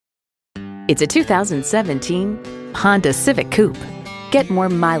It's a 2017 Honda Civic Coupe. Get more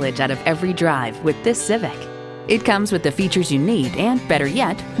mileage out of every drive with this Civic. It comes with the features you need and, better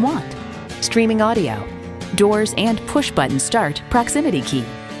yet, want. Streaming audio, doors and push-button start proximity key,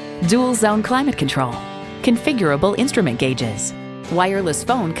 dual zone climate control, configurable instrument gauges, wireless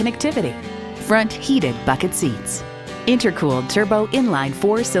phone connectivity, front heated bucket seats, intercooled turbo inline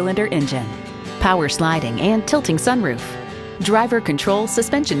 4-cylinder engine, power sliding and tilting sunroof, driver control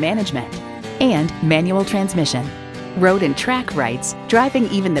suspension management, and manual transmission. Road and Track writes, driving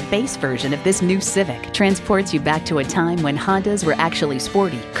even the base version of this new Civic transports you back to a time when Hondas were actually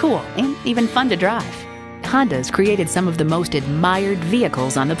sporty, cool, and even fun to drive. Honda's created some of the most admired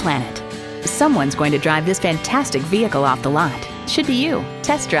vehicles on the planet. Someone's going to drive this fantastic vehicle off the lot. Should be you.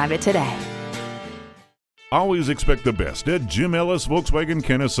 Test drive it today. Always expect the best at Jim Ellis Volkswagen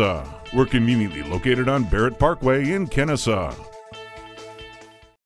Kennesaw. We're conveniently located on Barrett Parkway in Kennesaw.